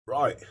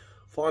Right,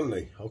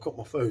 finally, I've got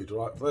my food,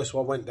 right? First of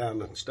all, I went down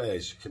the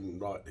stairs, you couldn't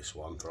write this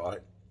one, right?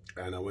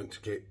 And I went to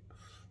get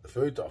the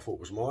food that I thought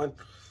was mine.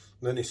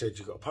 And then he said,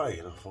 you've got to pay.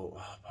 And I thought,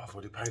 oh, I've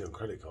already paid on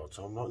credit card.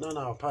 So I'm like, no,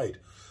 I paid.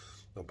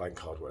 Not bank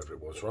card, whatever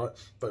it was, right?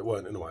 But it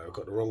weren't anyway. I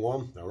got the wrong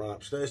one. I ran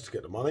upstairs to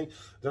get the money.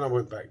 Then I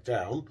went back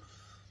down.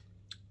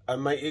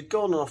 And mate, it'd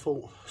gone. And I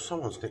thought,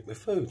 someone's nicked my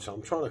food. So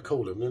I'm trying to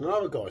call him. And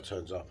another guy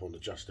turns up on the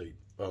Just Eat,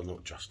 well,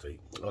 not Just Eat,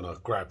 on a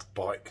Grab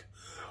bike,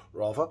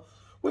 rather,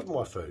 with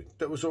my food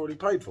that was already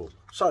paid for.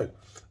 So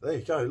there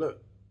you go. Look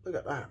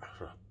at that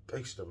for a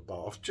beast of a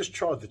bar. I've just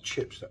tried the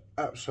chips. They're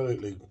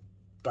absolutely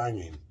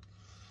banging.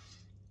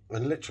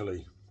 And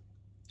literally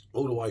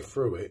all the way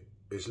through it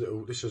is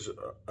little, this is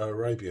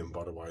Arabian,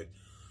 by the way,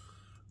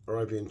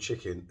 Arabian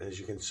chicken. As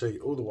you can see,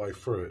 all the way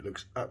through it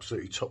looks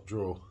absolutely top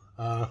drawer.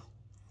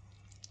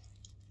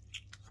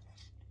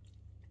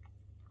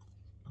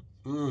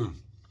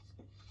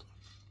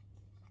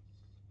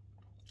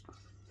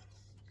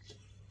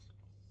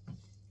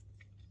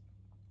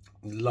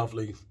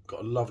 Lovely,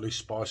 got a lovely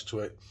spice to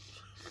it.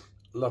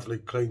 Lovely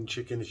clean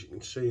chicken, as you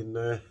can see in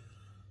there.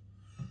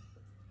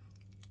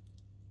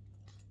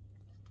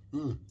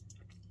 I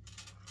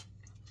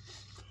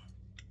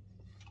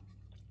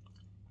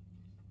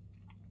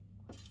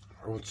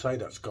would say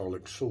that's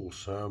garlic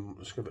sauce.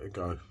 Let's give it a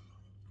go.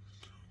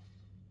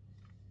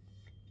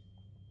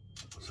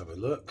 Let's have a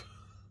look.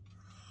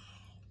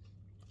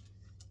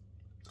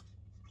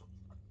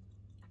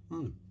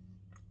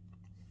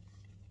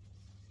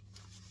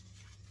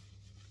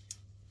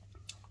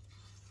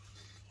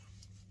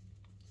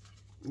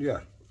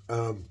 Yeah,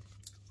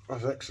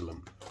 that's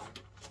excellent.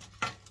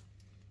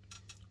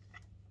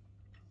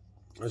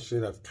 I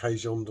should have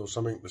Cajun or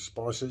something with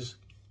spices.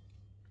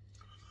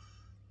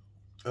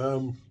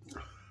 I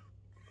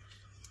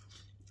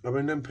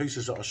mean, them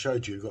pieces that I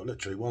showed you, you've got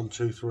literally 1,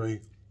 2, 3.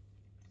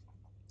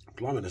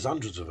 Blimey, there's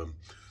hundreds of them.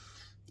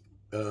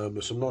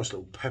 There's some nice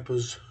little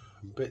peppers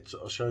and bits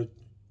that I showed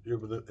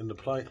you in the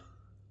plate.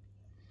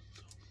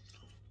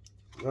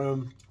 I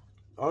don't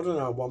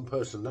know, one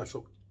person, that's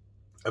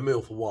a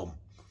meal for one.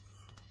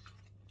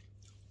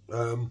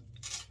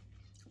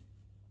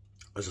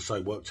 As I say,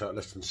 worked out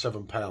less than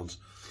 £7.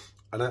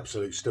 An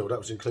absolute steal. That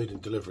was including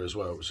delivery as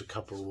well. It was a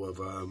couple of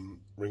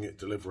ringgit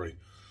delivery.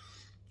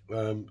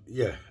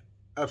 Yeah,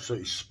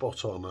 absolutely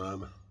spot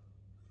on.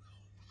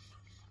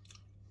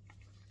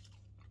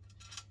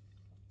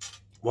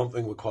 One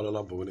thing with Kuala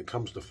Lumpur, when it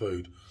comes to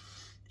food,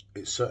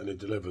 it certainly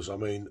delivers. I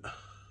mean,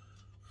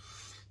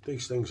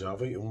 these things,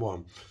 I've eaten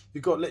one.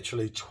 You've got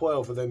literally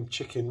 12 of them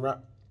chicken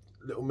wrap,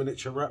 little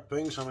miniature wrap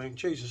things. I mean,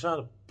 Jesus, how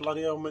the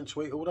bloody hell meant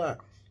to eat all that?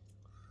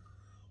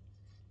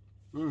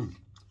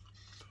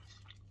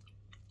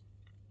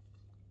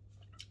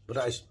 But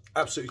that is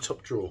absolutely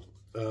top drawer.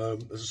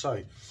 As I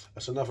say,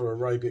 that's another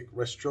Arabic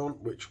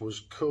restaurant, which was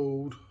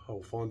called,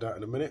 I'll find out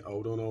in a minute.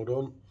 Hold on.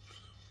 All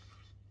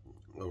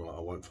right,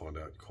 I won't find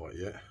out quite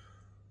yet.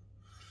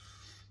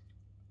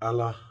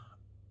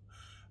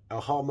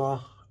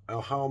 Alhamra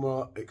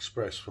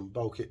Express from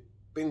Bukit,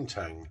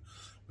 Bintang,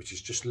 which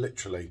is just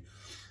literally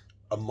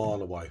a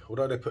mile away.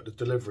 Although they put the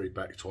delivery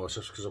back twice,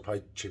 that's because I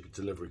paid cheaper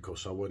delivery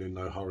costs, so I went in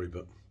no hurry.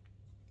 But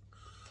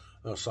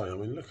I'll say, I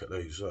mean, look at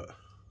these.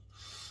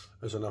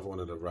 There's another one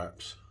of the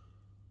wraps.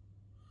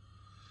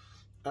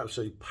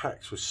 Absolutely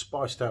packed with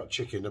spiced out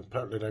chicken.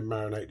 Apparently they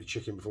marinate the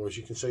chicken before. As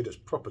you can see, that's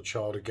proper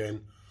charred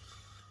again.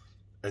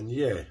 And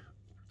yeah,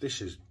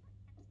 this is,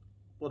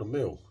 what a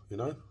meal, you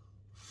know.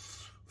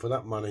 For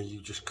that money,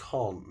 you just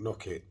can't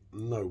knock it.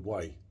 No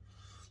way.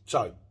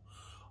 So,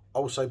 I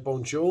will say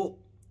bonjour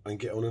and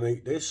get on and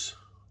eat this.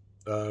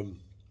 What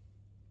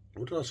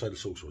did I say the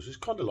sauce was? It's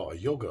kind of like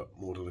a yoghurt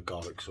more than a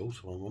garlic sauce,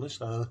 if I'm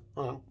honest.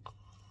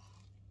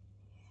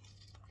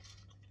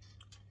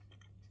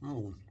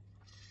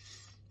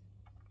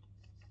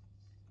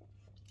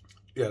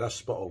 Yeah, that's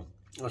spot on.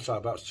 I'd say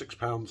about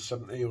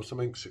 £6.70 or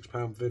something,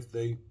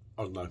 £6.50.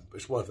 I don't know.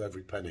 It's worth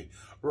every penny.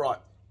 Right.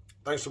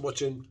 Thanks for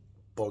watching.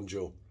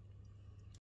 Bonjour.